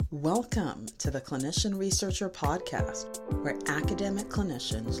Welcome to the Clinician Researcher Podcast, where academic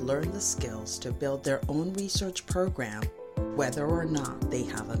clinicians learn the skills to build their own research program, whether or not they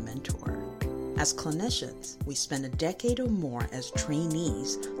have a mentor. As clinicians, we spend a decade or more as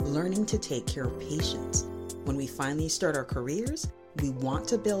trainees learning to take care of patients. When we finally start our careers, we want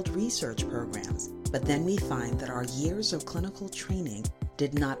to build research programs, but then we find that our years of clinical training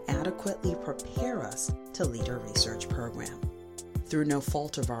did not adequately prepare us to lead a research program. Through no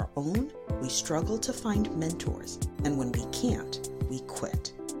fault of our own, we struggle to find mentors, and when we can't, we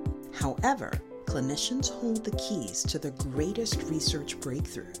quit. However, clinicians hold the keys to the greatest research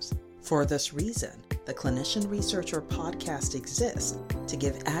breakthroughs. For this reason, the Clinician Researcher Podcast exists to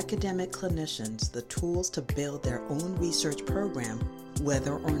give academic clinicians the tools to build their own research program,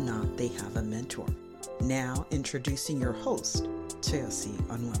 whether or not they have a mentor. Now, introducing your host, Toyosi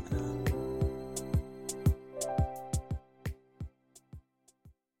Onwuemene.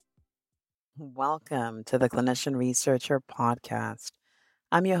 Welcome to the Clinician Researcher Podcast.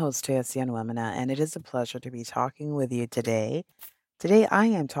 I'm your host, Toyosi Onwuemene, and it is a pleasure to be talking with you today. Today, I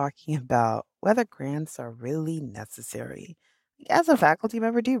am talking about whether grants are really necessary. As a faculty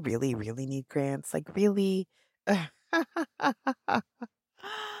member, do you really need grants? Really? And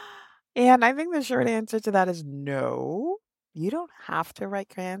I think the short answer to that is no. You don't have to write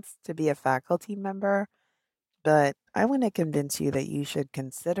grants to be a faculty member, but I want to convince you that you should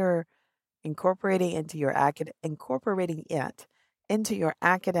consider incorporating it into your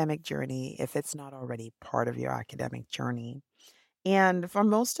academic journey if it's not already part of your academic journey. And for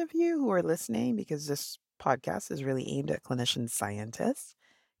most of you who are listening, because this podcast is really aimed at clinician scientists,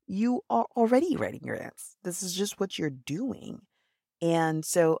 you are already writing grants. This is just what you're doing. And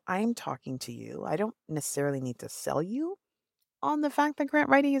so I'm talking to you. I don't necessarily need to sell you on the fact that grant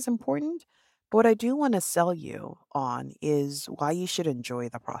writing is important, but what I do want to sell you on is why you should enjoy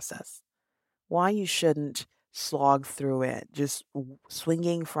the process, why you shouldn't slog through it, just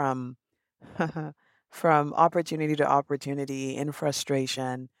swinging from from opportunity to opportunity in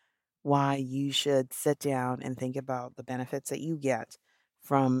frustration, why you should sit down and think about the benefits that you get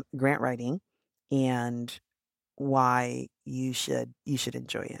from grant writing and why you should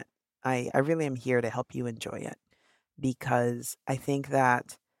enjoy it. I really am here to help you enjoy it because I think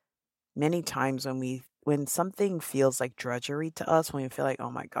that many times when something feels like drudgery to us, when we feel like, oh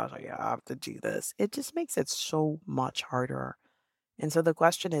my gosh, I have to do this, it just makes it so much harder. And so the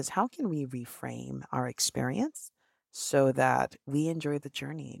question is, how can we reframe our experience so that we enjoy the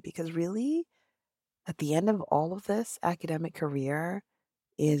journey? Because really, at the end of all of this academic career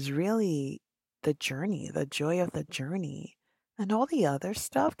is really the journey, the joy of the journey. And all the other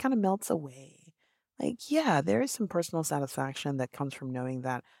stuff kind of melts away. Yeah, there is some personal satisfaction that comes from knowing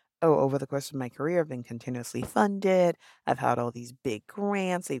that, oh, over the course of my career, I've been continuously funded. I've had all these big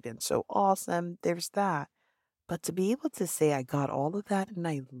grants. They've been so awesome. There's that. But to be able to say I got all of that and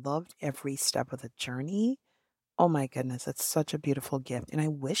I loved every step of the journey, oh my goodness, it's such a beautiful gift. And I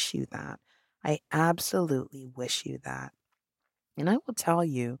wish you that. I absolutely wish you that. And I will tell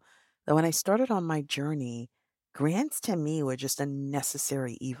you that when I started on my journey, grants to me were just a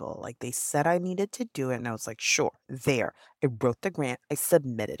necessary evil. Like they said I needed to do it. And I was like, sure, there. I wrote the grant. I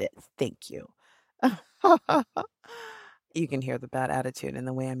submitted it. Thank you. You can hear the bad attitude in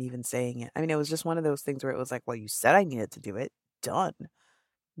the way I'm even saying it. I mean, it was just one of those things where it was like, well, you said I needed to do it. Done.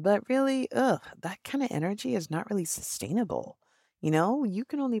 But really, that kind of energy is not really sustainable. You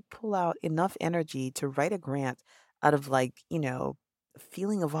can only pull out enough energy to write a grant out of a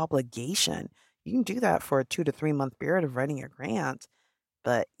feeling of obligation. You can do that for a 2 to 3 month period of writing a grant,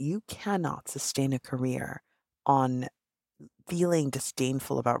 but you cannot sustain a career on feeling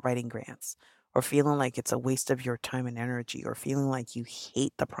disdainful about writing grants or feeling like it's a waste of your time and energy or feeling like you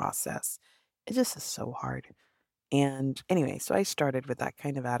hate the process. It just is so hard. And anyway, so I started with that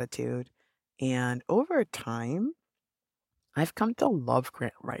kind of attitude. And over time, I've come to love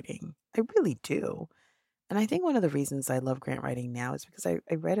grant writing. I really do. And I think one of the reasons I love grant writing now is because I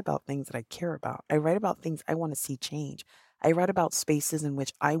write about things that I care about. I write about things I want to see change. I write about spaces in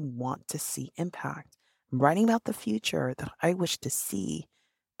which I want to see impact. I'm writing about the future that I wish to see.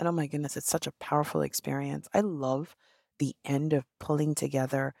 And oh my goodness, it's such a powerful experience. I love the end of pulling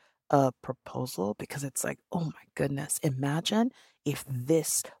together a proposal because it's like, oh my goodness, imagine if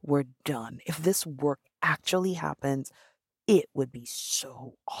this were done, if this work actually happens, it would be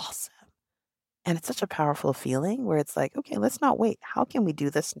so awesome. And it's such a powerful feeling where it's like, okay, let's not wait. How can we do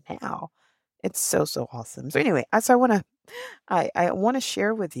this now? It's so, so awesome. So anyway, I want to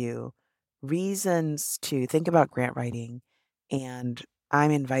share with you reasons to think about grant writing. And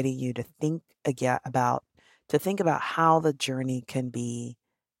I'm inviting you to think again to think about how the journey can be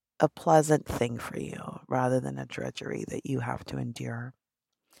a pleasant thing for you rather than a drudgery that you have to endure.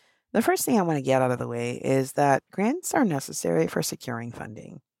 The first thing I want to get out of the way is that grants are necessary for securing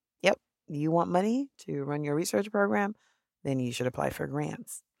funding. Yep, you want money to run your research program? Then you should apply for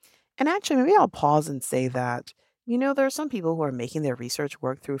grants. And actually, maybe I'll pause and say that, there are some people who are making their research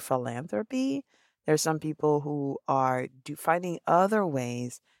work through philanthropy. There's some people who are finding other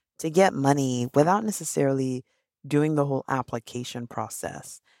ways to get money without necessarily doing the whole application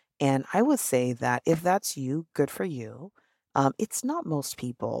process. And I would say that if that's you, good for you. It's not most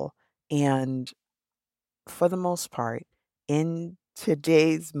people. And for the most part, in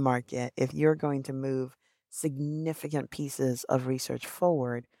today's market, if you're going to move significant pieces of research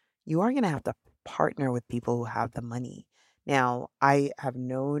forward, you are going to have to partner with people who have the money. Now, I have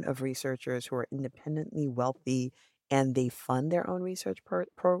known of researchers who are independently wealthy and they fund their own research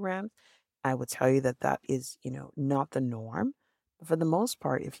programs. I would tell you that that is, not the norm. But for the most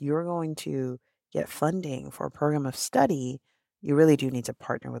part, if you're going to get funding for a program of study, you really do need to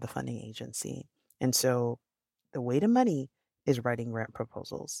partner with a funding agency. And so the way to money is writing grant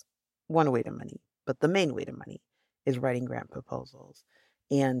proposals. One way to money, but the main way to money is writing grant proposals.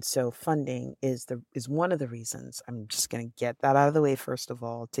 And so funding is one of the reasons. I'm just going to get that out of the way first of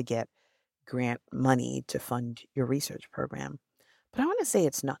all to get grant money to fund your research program. But I want to say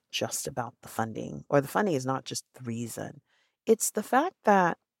it's not just about the funding, or the funding is not just the reason. It's the fact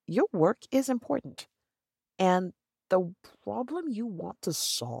that your work is important. And the problem you want to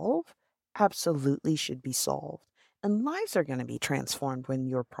solve absolutely should be solved. And lives are going to be transformed when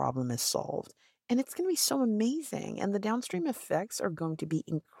your problem is solved. And it's going to be so amazing. And the downstream effects are going to be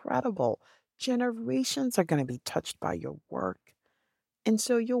incredible. Generations are going to be touched by your work. And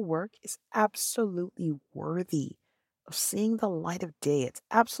so your work is absolutely worthy of seeing the light of day. It's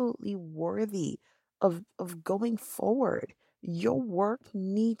absolutely worthy of going forward. Your work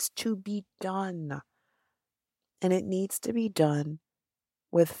needs to be done. And it needs to be done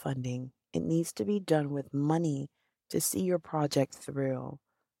with funding. It needs to be done with money to see your project through.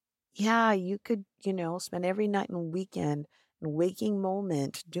 Yeah, you could, spend every night and weekend and waking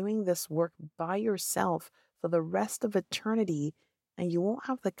moment doing this work by yourself for the rest of eternity, and you won't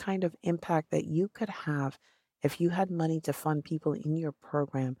have the kind of impact that you could have if you had money to fund people in your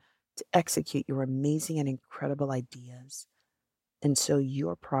program to execute your amazing and incredible ideas. And so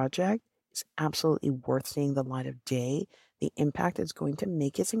your project is absolutely worth seeing the light of day. The impact it's going to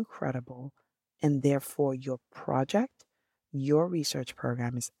make is incredible. And therefore, your project, your research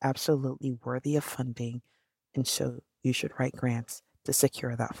program is absolutely worthy of funding. And so you should write grants to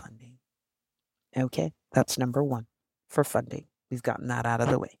secure that funding. Okay, that's number one for funding. We've gotten that out of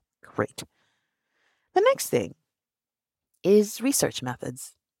the way. Great. The next thing is research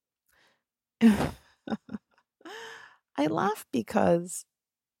methods. I laugh because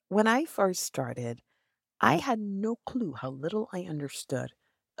when I first started, I had no clue how little I understood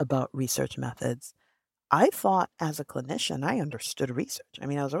about research methods. I thought as a clinician, I understood research. I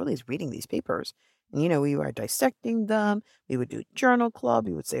mean, I was always reading these papers. And, we were dissecting them. We would do journal club.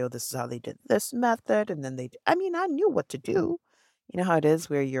 We would say, oh, this is how they did this method. And then I mean, I knew what to do. You know how it is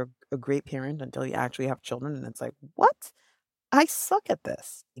where you're a great parent until you actually have children. And it's like, what? I suck at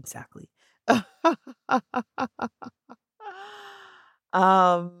this. Exactly.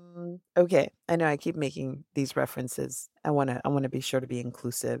 Okay. I know I keep making these references. I want to be sure to be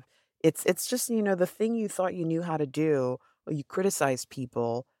inclusive. It's just, the thing you thought you knew how to do, or you criticize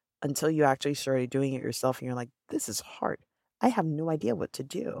people until you actually started doing it yourself and you're like, this is hard. I have no idea what to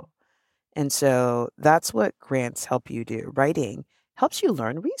do. And so that's what grants help you do. Writing helps you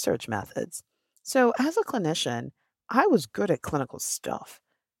learn research methods. So as a clinician, I was good at clinical stuff.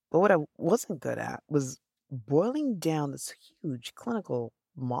 But what I wasn't good at was boiling down this huge clinical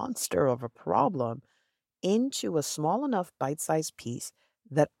monster of a problem into a small enough bite sized piece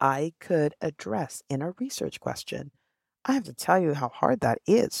that I could address in a research question. I have to tell you how hard that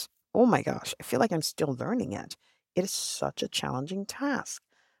is. Oh my gosh, I feel like I'm still learning it. It is such a challenging task.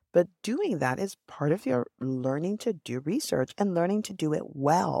 But doing that is part of your learning to do research and learning to do it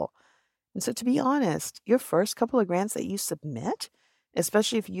well. And so, to be honest, your first couple of grants that you submit,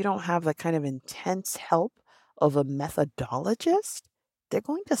 especially if you don't have the kind of intense help of a methodologist, they're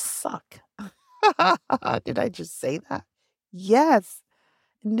going to suck. Did I just say that? Yes.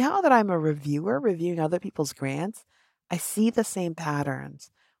 Now that I'm a reviewer reviewing other people's grants, I see the same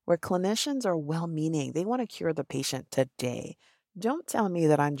patterns where clinicians are well meaning. They want to cure the patient today. Don't tell me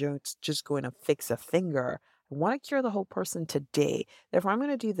that I'm just going to fix a finger. I want to cure the whole person today. Therefore, I'm going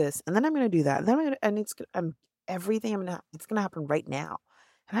to do this, and then I'm going to do that, and then and everything. It's going to happen right now,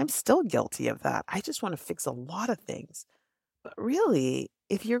 and I'm still guilty of that. I just want to fix a lot of things, but really,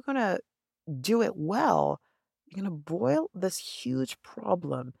 if you're going to do it well, you're going to boil this huge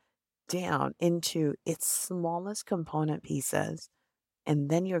problem down into its smallest component pieces. And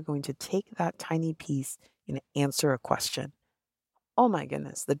then you're going to take that tiny piece and answer a question. Oh my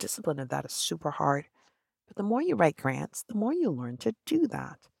goodness, the discipline of that is super hard. But the more you write grants, the more you learn to do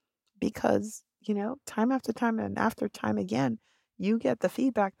that. Because, time after time and after time again, you get the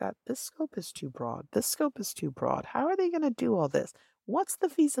feedback that this scope is too broad. This scope is too broad. How are they going to do all this? What's the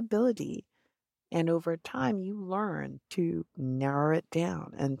feasibility? And over time, you learn to narrow it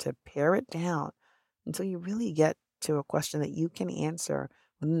down and to pare it down until you really get to a question that you can answer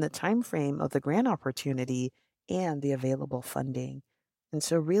within the time frame of the grant opportunity and the available funding. And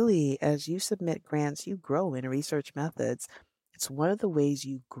so, really, as you submit grants, you grow in research methods. It's one of the ways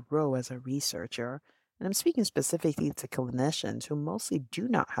you grow as a researcher. And I'm speaking specifically to clinicians who mostly do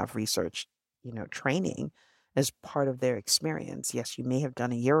not have research, training as part of their experience. Yes, you may have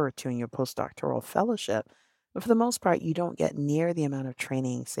done a year or two in your postdoctoral fellowship, but for the most part, you don't get near the amount of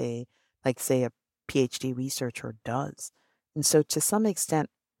training, say a PhD researcher does. And so, to some extent,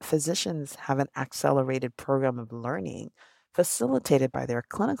 physicians have an accelerated program of learning facilitated by their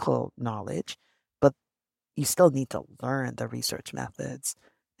clinical knowledge, but you still need to learn the research methods.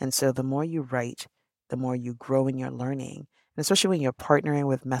 And so the more you write, the more you grow in your learning. And especially when you're partnering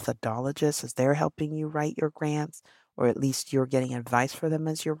with methodologists as they're helping you write your grants, or at least you're getting advice for them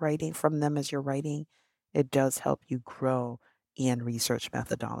as you're writing from them as you're writing, it does help you grow in research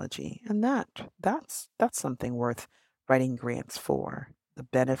methodology. And that's something worth writing grants for, the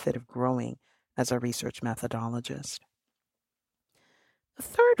benefit of growing as a research methodologist. The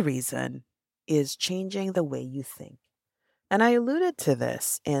third reason is changing the way you think. And I alluded to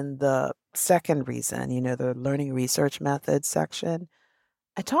this in the second reason, the learning research methods section.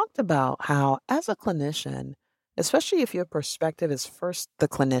 I talked about how, as a clinician, especially if your perspective is first the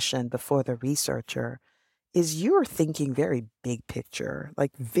clinician before the researcher, is you're thinking very big picture,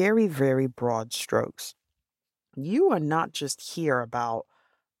 like very, very broad strokes. You are not just here about,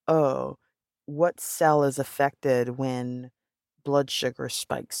 oh, what cell is affected when blood sugar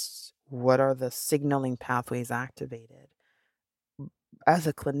spikes? What are the signaling pathways activated? As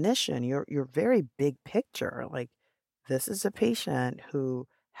a clinician, you're very big picture. Like, this is a patient who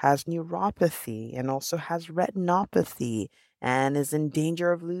has neuropathy and also has retinopathy and is in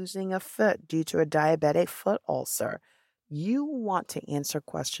danger of losing a foot due to a diabetic foot ulcer. You want to answer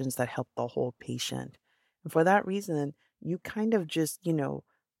questions that help the whole patient. And for that reason, you kind of just,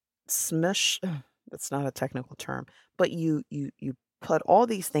 smush that's not a technical term, but you put all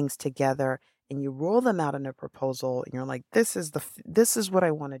these things together and you roll them out in a proposal and you're like, this is what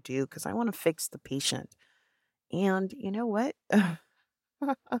I want to do because I want to fix the patient. And you know what?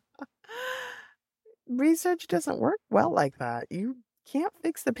 Research doesn't work well like that. You can't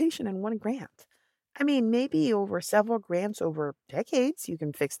fix the patient in one grant. I mean, maybe over several grants over decades you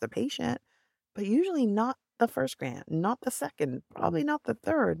can fix the patient, but usually not the first grant, not the second, probably not the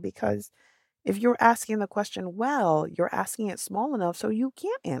third, because if you're asking the question well, you're asking it small enough so you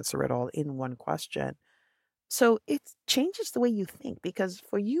can't answer it all in one question. So it changes the way you think because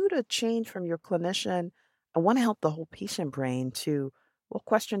for you to change from your clinician, I want to help the whole patient brain to what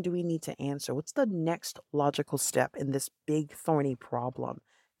question do we need to answer? What's the next logical step in this big thorny problem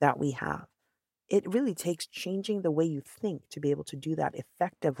that we have? It really takes changing the way you think to be able to do that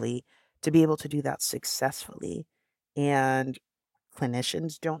effectively, to be able to do that successfully. And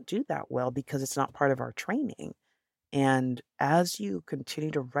clinicians don't do that well because it's not part of our training. And as you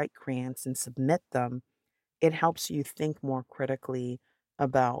continue to write grants and submit them, it helps you think more critically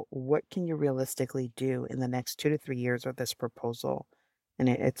about what can you realistically do in the next 2 to 3 years with this proposal. And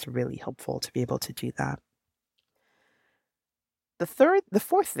it's really helpful to be able to do that. The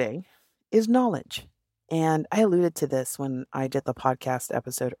fourth thing is knowledge. And I alluded to this when I did the podcast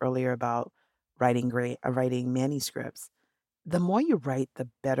episode earlier about writing manuscripts. The more you write, the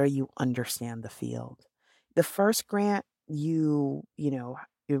better you understand the field. The first grant, you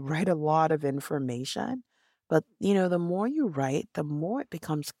write a lot of information, but the more you write, the more it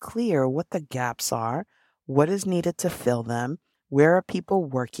becomes clear what the gaps are, what is needed to fill them, where are people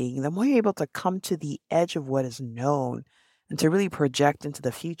working. The more you're able to come to the edge of what is known and to really project into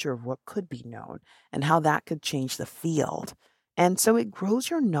the future of what could be known and how that could change the field. And so it grows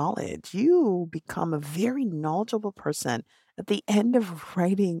your knowledge. You become a very knowledgeable person at the end of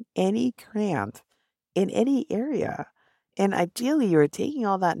writing any grant in any area. And ideally, you're taking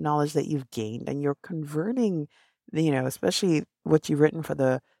all that knowledge that you've gained and you're converting, especially what you've written for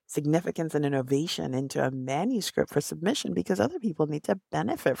the significance and innovation into a manuscript for submission because other people need to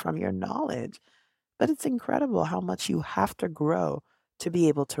benefit from your knowledge. But it's incredible how much you have to grow to be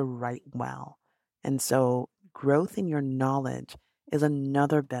able to write well. And so, growth in your knowledge is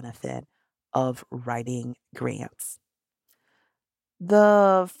another benefit of writing grants.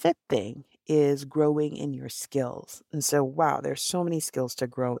 The fifth thing is growing in your skills. And so, wow, there's so many skills to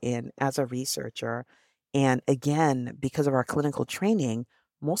grow in as a researcher. And again, because of our clinical training,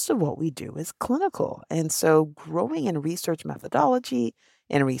 most of what we do is clinical. And so, growing in research methodology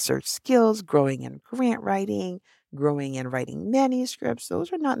and research skills, growing in grant writing, growing in writing manuscripts,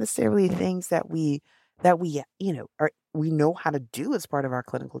 those are not necessarily things that we are we know how to do as part of our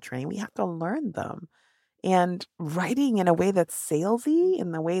clinical training. We have to learn them. And writing in a way that's salesy,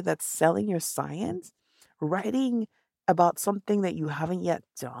 in the way that's selling your science, writing about something that you haven't yet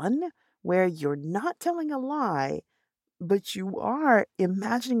done, where you're not telling a lie, but you are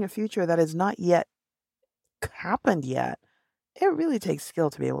imagining a future that has not yet happened yet. It really takes skill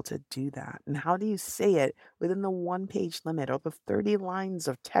to be able to do that. And how do you say it within the 1 page limit or the 30 lines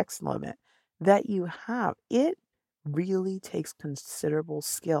of text limit that you have? It really takes considerable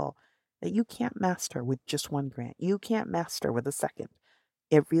skill that you can't master with just one grant. You can't master with a second.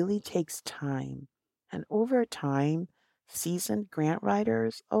 It really takes time. And over time, seasoned grant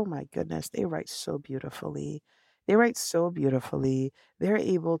writers, oh my goodness, they write so beautifully. They write so beautifully. They're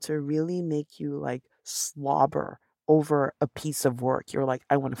able to really make you like slobber over a piece of work. You're like,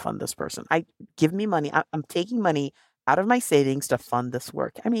 I want to fund this person. I give me money. I'm taking money out of my savings to fund this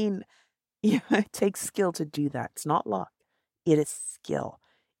work. I mean, yeah, it takes skill to do that. It's not luck. It is skill.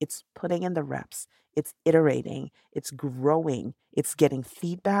 It's putting in the reps. It's iterating. It's growing. It's getting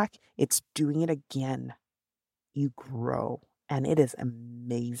feedback. It's doing it again. You grow. And it is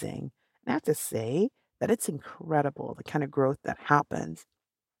amazing. And I have to say that it's incredible the kind of growth that happens.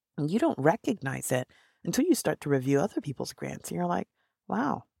 And you don't recognize it until you start to review other people's grants. And you're like,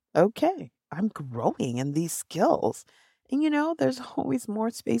 wow, okay, I'm growing in these skills. And there's always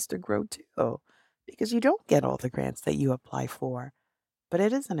more space to grow too, because you don't get all the grants that you apply for. But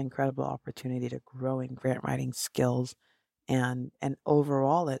it is an incredible opportunity to grow in grant writing skills. And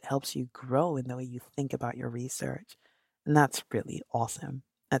overall, it helps you grow in the way you think about your research. And that's really awesome.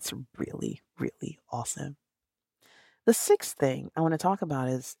 That's really, really awesome. The sixth thing I want to talk about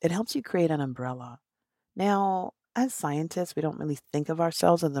is it helps you create an umbrella. Now, as scientists, we don't really think of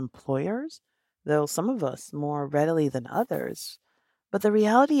ourselves as employers, though some of us more readily than others. But the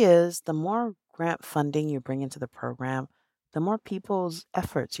reality is, the more grant funding you bring into the program, the more people's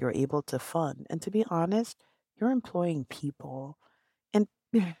efforts you're able to fund. And to be honest, you're employing people. And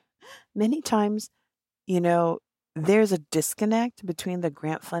many times, you know, there's a disconnect between the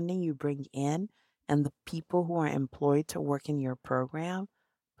grant funding you bring in and the people who are employed to work in your program.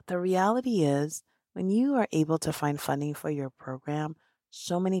 But the reality is, when you are able to find funding for your program,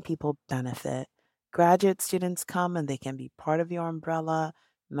 so many people benefit. Graduate students come and they can be part of your umbrella.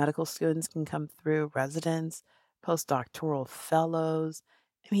 Medical students can come through, residents, postdoctoral fellows.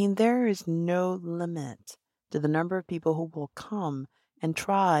 I mean, there is no limit to the number of people who will come and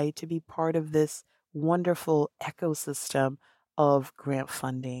try to be part of this wonderful ecosystem of grant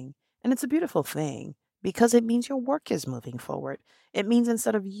funding. And it's a beautiful thing because it means your work is moving forward. It means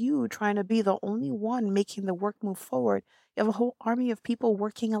instead of you trying to be the only one making the work move forward, you have a whole army of people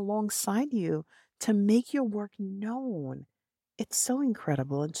working alongside you to make your work known. It's so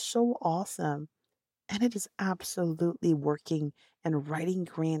incredible and so awesome. And it is absolutely working and writing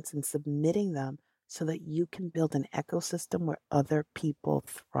grants and submitting them so that you can build an ecosystem where other people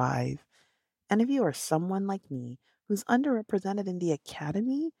thrive. And if you are someone like me who's underrepresented in the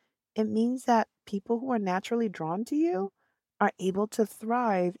academy, it means that people who are naturally drawn to you are able to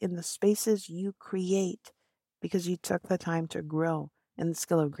thrive in the spaces you create because you took the time to grow in the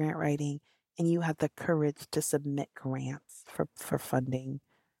skill of grant writing and you have the courage to submit grants for funding.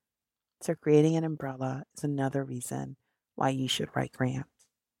 So, creating an umbrella is another reason why you should write grants.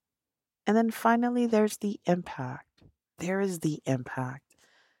 And then finally, there's the impact. There is the impact.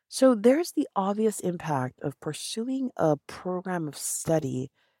 So there's the obvious impact of pursuing a program of study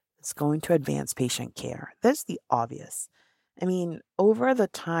that's going to advance patient care. That's the obvious. I mean, over the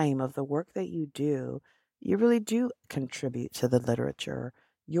time of the work that you do, you really do contribute to the literature.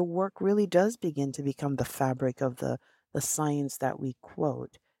 Your work really does begin to become the fabric of the science that we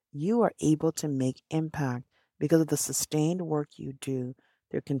quote. You are able to make impact because of the sustained work you do.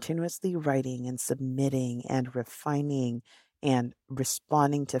 They're continuously writing and submitting and refining and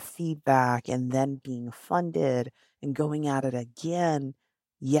responding to feedback and then being funded and going at it again.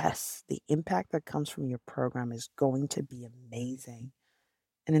 Yes, the impact that comes from your program is going to be amazing.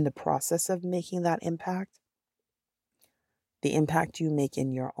 And in the process of making that impact, the impact you make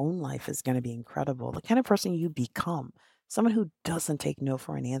in your own life is going to be incredible. The kind of person you become someone who doesn't take no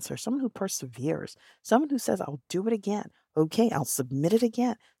for an answer, someone who perseveres, someone who says, I'll do it again. Okay, I'll submit it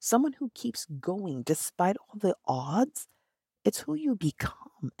again. Someone who keeps going despite all the odds. It's who you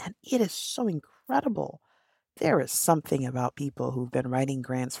become. And it is so incredible. There is something about people who've been writing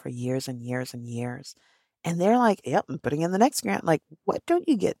grants for years and years and years. And they're like, yep, I'm putting in the next grant. Like, what? Don't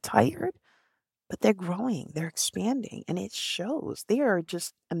you get tired? But they're growing, they're expanding, and it shows. They are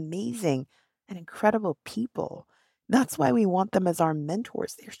just amazing and incredible people. That's why we want them as our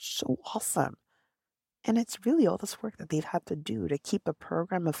mentors. They're so awesome. And it's really all this work that they've had to do to keep a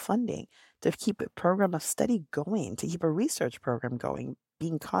program of funding, to keep a program of study going, to keep a research program going,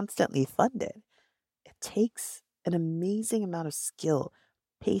 being constantly funded. It takes an amazing amount of skill,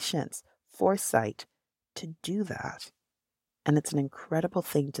 patience, foresight to do that. And it's an incredible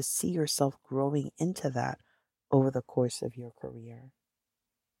thing to see yourself growing into that over the course of your career.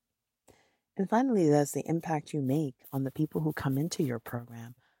 And finally, there's the impact you make on the people who come into your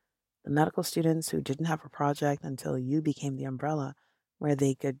program. The medical students who didn't have a project until you became the umbrella where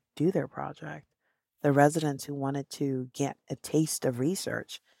they could do their project. The residents who wanted to get a taste of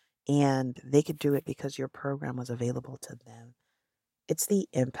research and they could do it because your program was available to them. It's the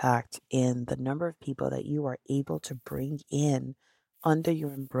impact in the number of people that you are able to bring in under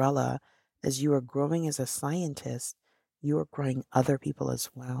your umbrella as you are growing as a scientist. You are growing other people as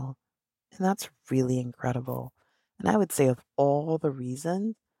well. And that's really incredible. And I would say, of all the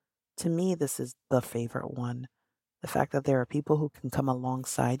reasons, to me, this is the favorite one. The fact that there are people who can come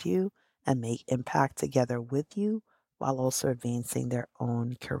alongside you and make impact together with you while also advancing their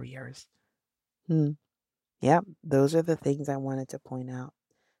own careers. Hmm. Yeah, those are the things I wanted to point out.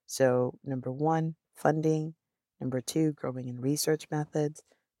 So, number one, funding. Number two, growing in research methods.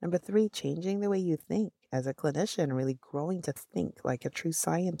 Number three, changing the way you think as a clinician, really growing to think like a true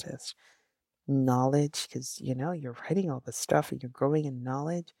scientist. Knowledge, because you're writing all this stuff and you're growing in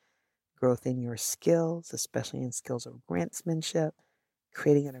knowledge, growth in your skills, especially in skills of grantsmanship,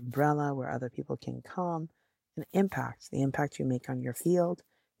 creating an umbrella where other people can come, and impact, the impact you make on your field,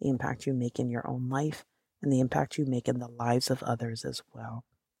 the impact you make in your own life, and the impact you make in the lives of others as well.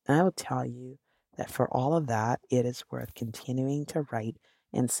 And I will tell you that for all of that, it is worth continuing to write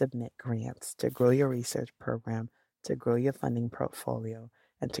and submit grants to grow your research program, to grow your funding portfolio,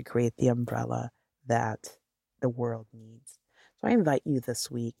 and to create the umbrella that the world needs. So I invite you this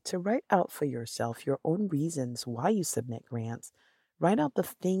week to write out for yourself your own reasons why you submit grants. Write out the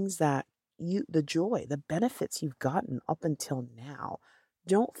things that the joy, the benefits you've gotten up until now.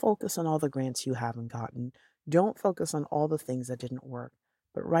 Don't focus on all the grants you haven't gotten. Don't focus on all the things that didn't work,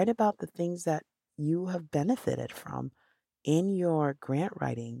 but write about the things that you have benefited from in your grant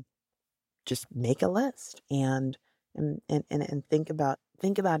writing. Just make a list and think about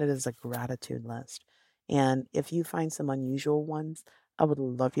it as a gratitude list. And if you find some unusual ones, I would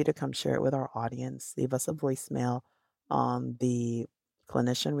love you to come share it with our audience. Leave us a voicemail on the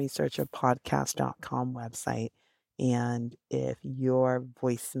clinicianresearcherpodcast.com website. And if your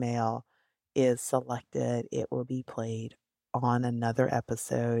voicemail is selected, it will be played on another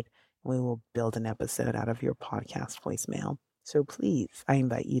episode. We will build an episode out of your podcast voicemail. So please, I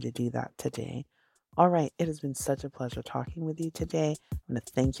invite you to do that today. All right, it has been such a pleasure talking with you today. I want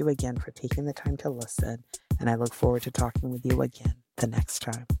to thank you again for taking the time to listen, and I look forward to talking with you again the next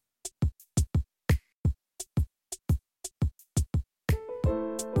time.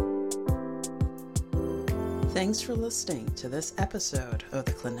 Thanks for listening to this episode of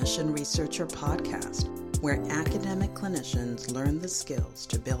the Clinician Researcher Podcast, where academic clinicians learn the skills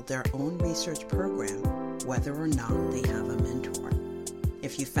to build their own research program, whether or not they have a mentor.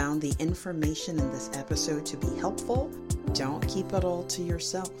 If you found the information in this episode to be helpful, don't keep it all to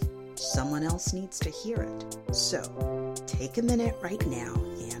yourself. Someone else needs to hear it. So take a minute right now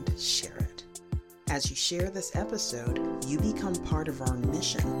and share it. As you share this episode, you become part of our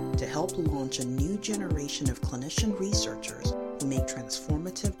mission to help launch a new generation of clinician researchers who make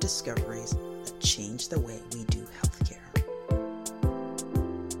transformative discoveries that change the way we do healthcare.